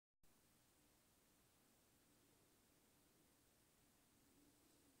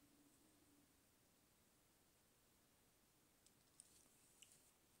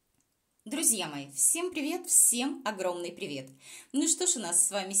Друзья мои, всем привет, всем огромный привет! Ну что ж, у нас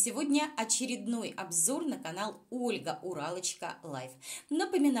с вами сегодня очередной обзор на канал Ольга Уралочка Лайв.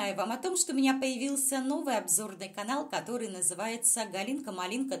 Напоминаю вам о том, что у меня появился новый обзорный канал, который называется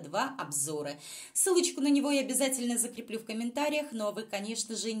 «Галинка-малинка 2 обзоры». Ссылочку на него я обязательно закреплю в комментариях, но вы,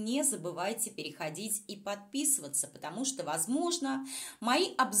 конечно же, не забывайте переходить и подписываться, потому что, возможно,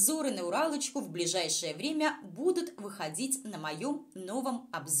 мои обзоры на Уралочку в ближайшее время будут выходить на моем новом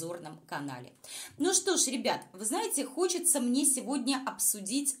обзорном канале. Ну что ж, ребят, вы знаете, хочется мне сегодня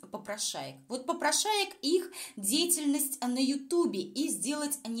обсудить попрошаек. Вот попрошаек, их деятельность на ютубе и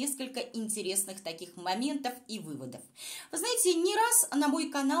сделать несколько интересных таких моментов и выводов. Вы знаете, не раз на мой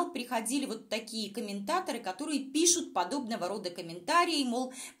канал приходили вот такие комментаторы, которые пишут подобного рода комментарии,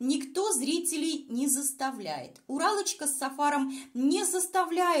 мол, никто зрителей не заставляет. Уралочка с Сафаром не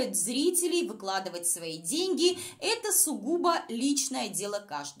заставляют зрителей выкладывать свои деньги, это сугубо личное дело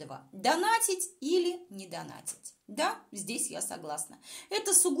каждого. Донатить или не донатить. Да, здесь я согласна.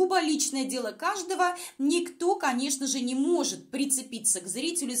 Это сугубо личное дело каждого. Никто, конечно же, не может прицепиться к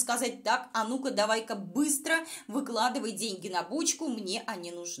зрителю и сказать: так, а ну-ка, давай-ка быстро выкладывай деньги на бочку, мне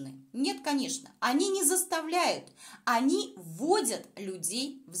они нужны. Нет, конечно, они не заставляют. Они вводят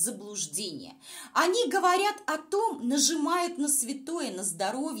людей в заблуждение. Они говорят о том, нажимают на святое, на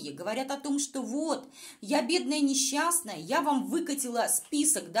здоровье, говорят о том, что вот, я бедная несчастная, я вам выкатила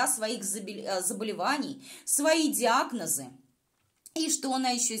список, да, своих заболеваний, свои диагнозы. И что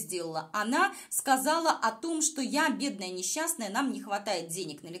она еще сделала? Она сказала о том, что я бедная несчастная, нам не хватает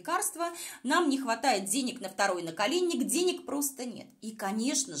денег на лекарства, нам не хватает денег на второй наколенник, денег просто нет. И,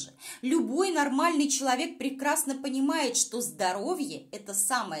 конечно же, любой нормальный человек прекрасно понимает, что здоровье – это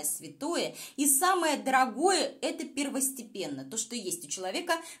самое святое, и самое дорогое – это первостепенно. То, что есть у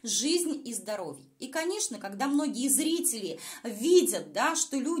человека – жизнь и здоровье. И, конечно, когда многие зрители видят, да,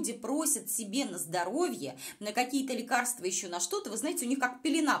 что люди просят себе на здоровье, на какие-то лекарства, еще на что-то, вы знаете, у них как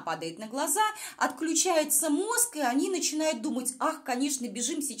пелена падает на глаза, отключается мозг, и они начинают думать: ах, конечно,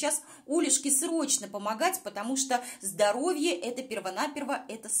 бежим сейчас Олешке срочно помогать, потому что здоровье – это первонаперво,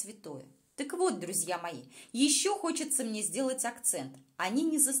 это святое. Так вот, друзья мои, еще хочется мне сделать акцент. Они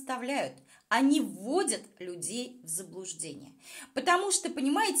не заставляют, они вводят людей в заблуждение. Потому что,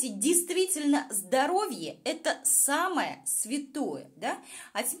 понимаете, действительно здоровье – это самое святое. Да?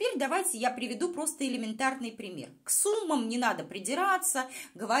 А теперь давайте я приведу просто элементарный пример. К суммам не надо придираться,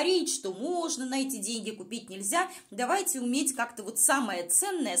 говорить, что можно на эти деньги купить, нельзя. Давайте уметь как-то вот самое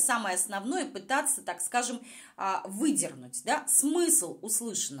ценное, самое основное пытаться, так скажем, выдернуть, да? Смысл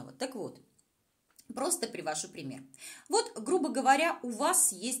услышанного. Так вот. Просто привожу пример. Вот, грубо говоря, у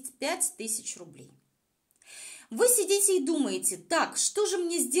вас есть 5000 рублей. Вы сидите и думаете: так, что же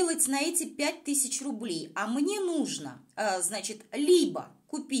мне сделать на эти 5000 рублей? А мне нужно, значит, либо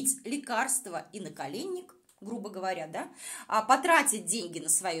купить лекарства и наколенник, грубо говоря, да, потратить деньги на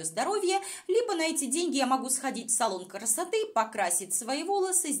свое здоровье, либо на эти деньги я могу сходить в салон красоты, покрасить свои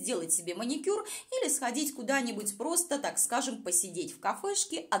волосы, сделать себе маникюр или сходить куда-нибудь просто, так скажем, посидеть в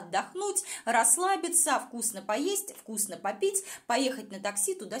кафешке, отдохнуть, расслабиться, вкусно поесть, вкусно попить, поехать на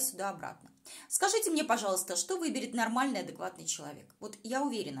такси туда-сюда обратно. Скажите мне, пожалуйста, что выберет нормальный, адекватный человек? Вот я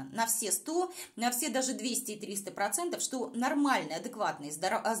уверена, на все 100, на все даже 200 и 300%, что нормальный, адекватный,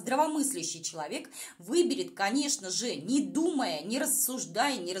 здравомыслящий человек выберет, конечно же, не думая, не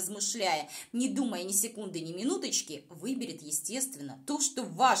рассуждая, не размышляя, не думая ни секунды, ни минуточки, выберет, естественно, то, что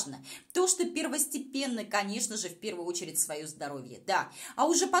важно, то, что первостепенно, конечно же, в первую очередь свое здоровье, да. А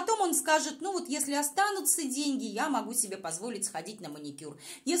уже потом он скажет: ну вот если останутся деньги, я могу себе позволить сходить на маникюр.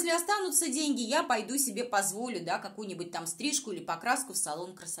 Если останутся деньги, я пойду себе позволю, да, какую-нибудь там стрижку или покраску в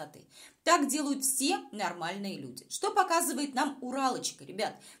салон красоты. Так делают все нормальные люди. Что показывает нам Уралочка,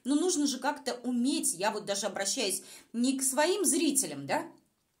 ребят? Ну, нужно же как-то уметь, я вот даже обращаюсь не к своим зрителям, да,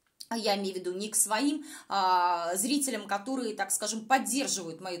 я имею в виду не к своим зрителям, которые, так скажем,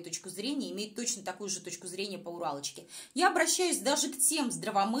 поддерживают мою точку зрения, имеют точно такую же точку зрения по Уралочке. Я обращаюсь даже к тем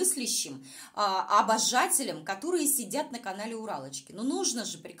здравомыслящим обожателям, которые сидят на канале Уралочки. Но нужно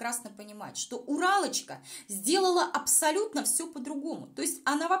же прекрасно понимать, что Уралочка сделала абсолютно все по-другому. То есть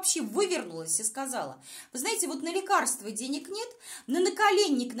она вообще вывернулась и сказала: вы знаете, вот на лекарства денег нет, на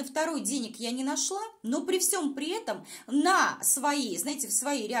наколенник, на второй денег я не нашла, но при всем при этом на свои, знаете, в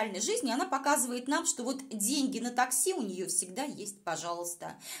своей реальной реальной жизни она показывает нам, что вот деньги на такси у нее всегда есть,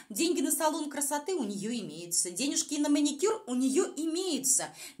 пожалуйста. Деньги на салон красоты у нее имеются. Денежки на маникюр у нее имеются.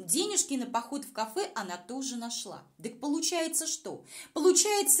 Денежки на поход в кафе она тоже нашла. Так получается что?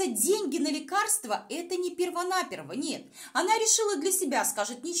 Получается, деньги на лекарства – это не первонаперво, нет. Она решила для себя,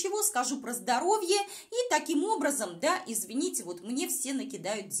 скажет ничего, скажу про здоровье, и таким образом, да, извините, вот мне все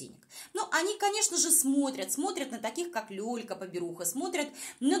накидают денег. Но они, конечно же, смотрят на таких, как Лелька Побируха, смотрят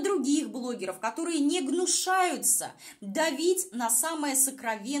на других блогеров, которые не гнушаются давить на самое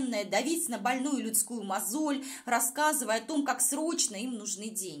сокровенное, давить на больную людскую мозоль, рассказывая о том, как срочно им нужны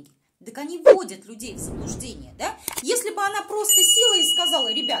деньги. Так они вводят людей в заблуждение, да? Если бы она просто села и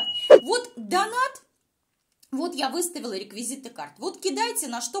сказала: ребят, вот донат, вот я выставила реквизиты карт, вот кидайте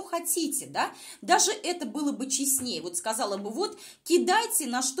на что хотите, да, даже это было бы честнее, вот сказала бы: вот кидайте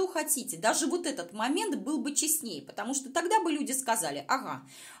на что хотите, даже вот этот момент был бы честнее, потому что тогда бы люди сказали: ага,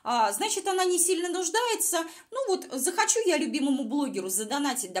 значит, она не сильно нуждается, ну вот захочу я любимому блогеру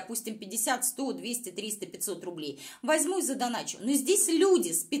задонатить, допустим, 50, 100, 200, 300, 500 рублей, возьму и задоначу. Но здесь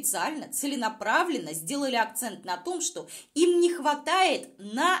люди специально, целенаправленно сделали акцент на том, что им не хватает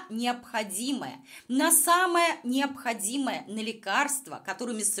на необходимое, на самое необходимое, на лекарства,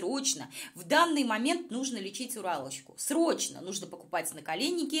 которыми срочно в данный момент нужно лечить Уралочку. Срочно нужно покупать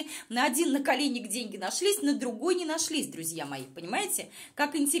наколенники. На один наколенник деньги нашлись, на другой не нашлись, друзья мои. Понимаете,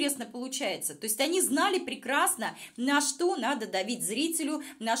 как интересно получается? То есть они знали прекрасно, на что надо давить зрителю,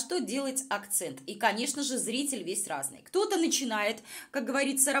 на что делать акцент. И, конечно же, зритель весь разный. Кто-то начинает, как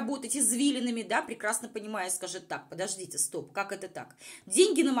говорится, работать извилинами, да, прекрасно понимая, скажет: так, подождите, стоп, как это так?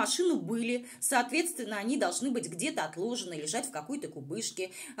 Деньги на машину были, соответственно, они должны быть где-то отложены, лежать в какой-то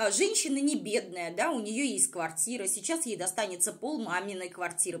кубышке. Женщина не бедная, да, у нее есть квартира, сейчас ей достанется пол маминой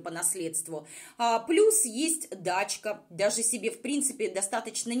квартиры по наследству. Плюс есть дачка, даже себе, в принципе,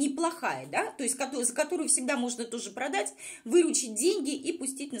 достаточно неплохая, да, то есть за которую всегда можно тоже продать, выручить деньги и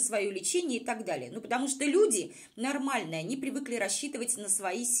пустить на свое лечение и так далее. Ну, потому что люди нормальные, они привыкли рассчитывать на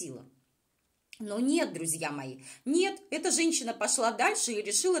свои силы. Но нет, друзья мои, нет, эта женщина пошла дальше и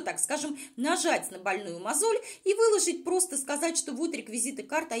решила, так скажем, нажать на больную мозоль и выложить, просто сказать, что вот реквизиты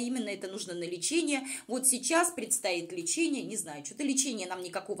карт, а именно это нужно на лечение, вот сейчас предстоит лечение, не знаю, что-то лечение нам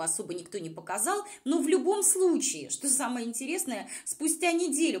никакого особо никто не показал, но в любом случае, что самое интересное, спустя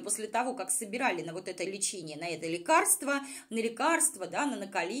неделю после того, как собирали на вот это лечение, на это лекарство, да, на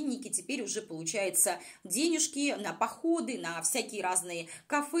наколенники, теперь уже получается денежки на походы, на всякие разные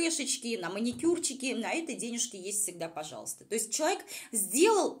кафешечки, на маникюр, на этой денежке есть всегда, пожалуйста. То есть человек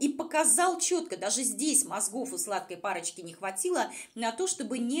сделал и показал четко, даже здесь мозгов у сладкой парочки не хватило на то,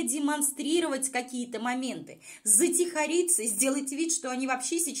 чтобы не демонстрировать какие-то моменты, затихариться, сделать вид, что они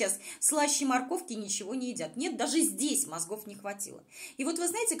вообще сейчас слаще морковки ничего не едят. Нет, даже здесь мозгов не хватило. И вот вы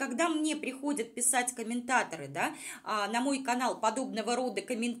знаете, когда мне приходят писать комментаторы, да, на мой канал подобного рода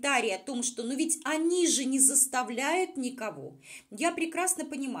комментарии о том, что ну ведь они же не заставляют никого, я прекрасно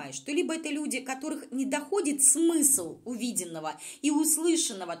понимаю, что либо это люди, которых не доходит смысл увиденного и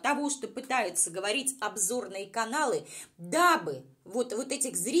услышанного того, что пытаются говорить обзорные каналы, дабы вот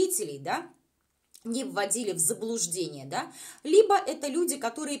этих зрителей, да, не вводили в заблуждение, да, либо это люди,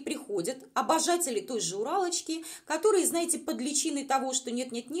 которые приходят, обожатели той же Уралочки, которые, знаете, под личиной того, что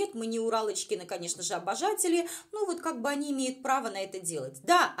нет-нет-нет, мы не Уралочкины, конечно же, обожатели, ну вот как бы они имеют право на это делать.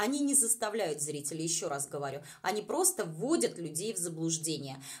 Да, они не заставляют зрителей, еще раз говорю, они просто вводят людей в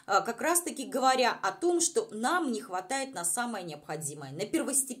заблуждение, как раз-таки говоря о том, что нам не хватает на самое необходимое, на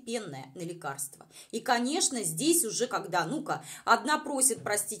первостепенное, на лекарство. И, конечно, здесь уже когда, ну-ка, одна просит,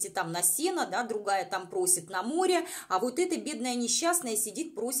 простите, там на сено, да, другая там просит на море, а вот эта бедная несчастная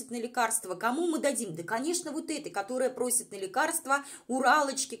сидит, просит на лекарства. Кому мы дадим? Да, конечно, вот этой, которая просит на лекарства,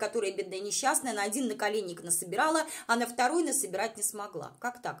 Уралочки, которая бедная несчастная, на один наколенник насобирала, а на второй насобирать не смогла.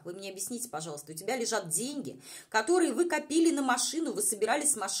 Как так? Вы мне объясните, пожалуйста. У тебя лежат деньги, которые вы копили на машину, вы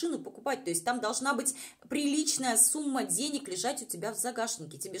собирались машину покупать, то есть там должна быть приличная сумма денег лежать у тебя в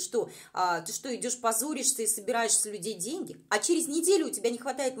загашнике. Тебе что, ты что, идешь позоришься и собираешь с людей деньги? А через неделю у тебя не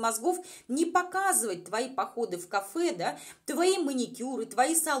хватает мозгов не показывать твои походы в кафе, да, твои маникюры,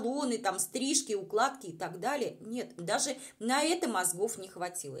 твои салоны, там, стрижки, укладки и так далее. Нет, даже на это мозгов не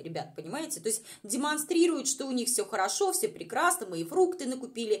хватило, ребят, понимаете? То есть демонстрируют, что у них все хорошо, все прекрасно, мы и фрукты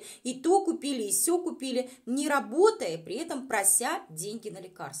накупили, и то купили, и сё купили, не работая, при этом прося деньги на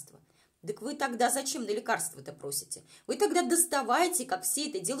лекарства. Так вы тогда зачем на лекарства-то просите? Вы тогда доставайте, как все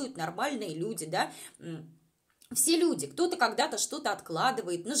это делают нормальные люди, да, Все люди, кто-то когда-то что-то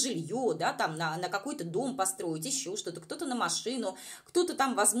откладывает на жилье, да, там на какой-то дом построить, еще что-то, кто-то на машину, кто-то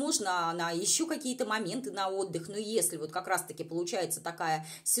там, возможно, на еще какие-то моменты на отдых. Но если вот как раз-таки получается такая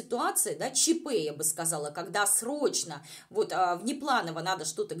ситуация, да, ЧП, я бы сказала, когда срочно, вот внепланово надо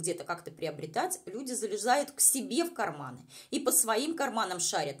что-то где-то как-то приобретать, люди залезают к себе в карманы и по своим карманам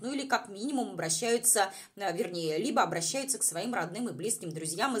шарят, ну или как минимум обращаются, вернее, либо обращаются к своим родным и близким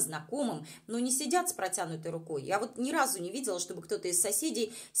друзьям и знакомым, но не сидят с протянутой рукой. Я вот ни разу не видела, чтобы кто-то из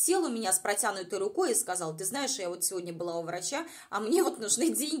соседей сел у меня с протянутой рукой и сказал: ты знаешь, я вот сегодня была у врача, а мне вот нужны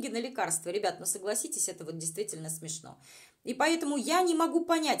деньги на лекарства. Ребят, ну согласитесь, это вот действительно смешно. И поэтому я не могу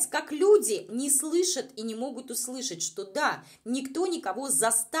понять, как люди не слышат и не могут услышать, что да, никто никого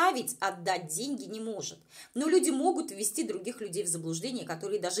заставить отдать деньги не может. Но люди могут ввести других людей в заблуждение,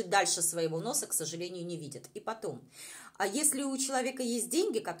 которые даже дальше своего носа, к сожалению, не видят. И потом, а если у человека есть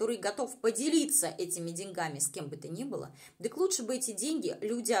деньги, который готов поделиться этими деньгами с кем бы то ни было, так лучше бы эти деньги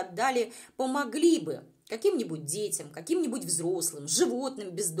люди отдали, помогли бы каким-нибудь детям, каким-нибудь взрослым,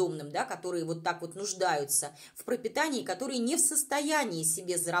 животным бездомным, да, которые вот так вот нуждаются в пропитании, которые не в состоянии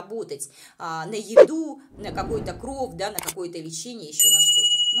себе заработать на еду, на какой-то кров, да, на какое-то лечение, еще на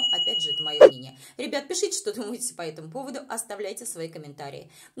что-то. Но, опять же, это мое мнение. Ребят, пишите, что думаете по этому поводу, оставляйте свои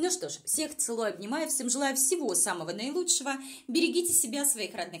комментарии. Ну что ж, всех целую, обнимаю, всем желаю всего самого наилучшего. Берегите себя,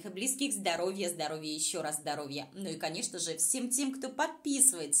 своих родных и близких, здоровья, здоровья, еще раз здоровья. Ну и, конечно же, всем тем, кто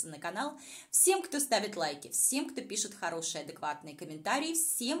подписывается на канал, всем, кто ставит лайки, всем, кто пишет хорошие, адекватные комментарии,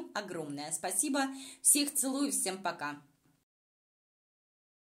 всем огромное спасибо. Всех целую, всем пока.